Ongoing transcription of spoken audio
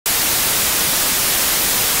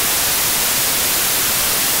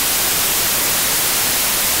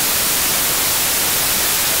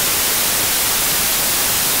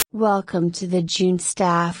Welcome to the June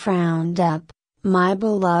Staff Roundup, my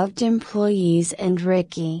beloved employees and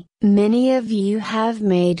Ricky. Many of you have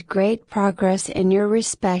made great progress in your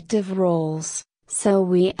respective roles, so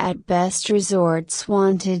we at Best Resorts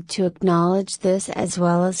wanted to acknowledge this as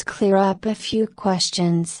well as clear up a few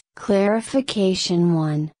questions. Clarification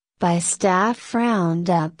 1. By Staff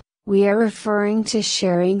Roundup, we are referring to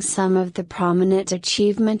sharing some of the prominent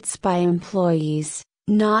achievements by employees,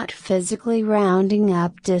 not physically rounding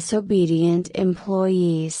up disobedient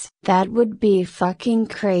employees. That would be fucking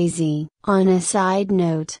crazy. On a side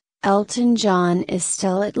note, Elton John is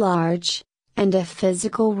still at large, and a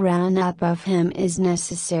physical roundup of him is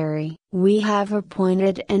necessary. We have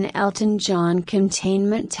appointed an Elton John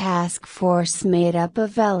containment task force made up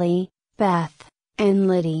of Ellie, Beth, and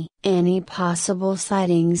Liddy. Any possible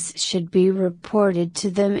sightings should be reported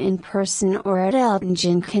to them in person or at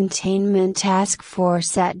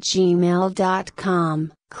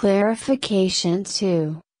eltonjohncontainmenttaskforce@gmail.com. Clarification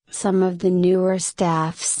 2. Some of the newer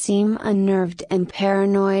staff seem unnerved and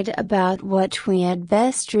paranoid about what we at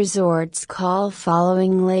Best Resorts call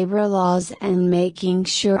following labor laws and making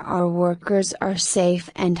sure our workers are safe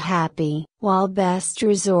and happy. While Best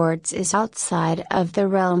Resorts is outside of the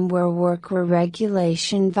realm where worker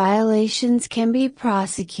regulation violations can be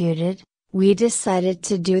prosecuted, we decided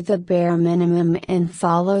to do the bare minimum and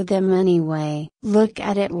follow them anyway. Look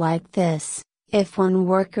at it like this: if one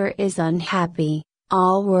worker is unhappy,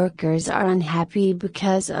 all workers are unhappy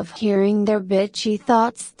because of hearing their bitchy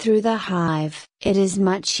thoughts through the hive. It is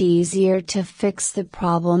much easier to fix the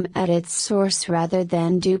problem at its source rather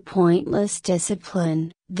than do pointless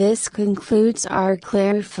discipline. This concludes our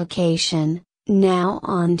clarification. Now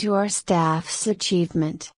on to our staff's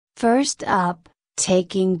achievement. First up,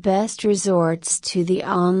 taking Best Resorts to the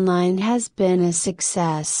online has been a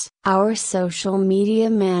success. Our social media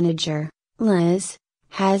manager, Liz,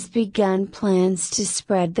 has begun plans to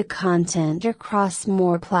spread the content across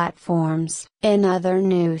more platforms. In other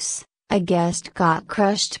news, a guest got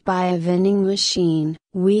crushed by a vending machine.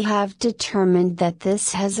 We have determined that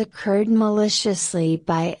this has occurred maliciously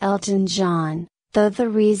by Elton John, though the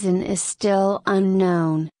reason is still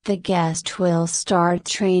unknown. The guest will start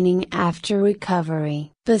training after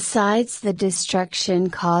recovery. Besides the destruction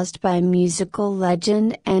caused by musical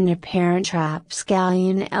legend and apparent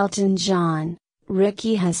rapscallion Elton John,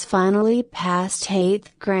 Ricky has finally passed 8th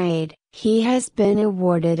grade. He has been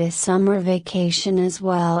awarded a summer vacation as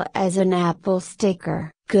well as an Apple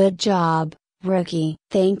sticker. Good job, Ricky.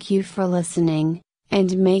 Thank you for listening,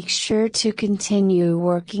 and make sure to continue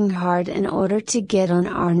working hard in order to get on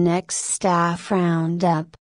our next staff roundup.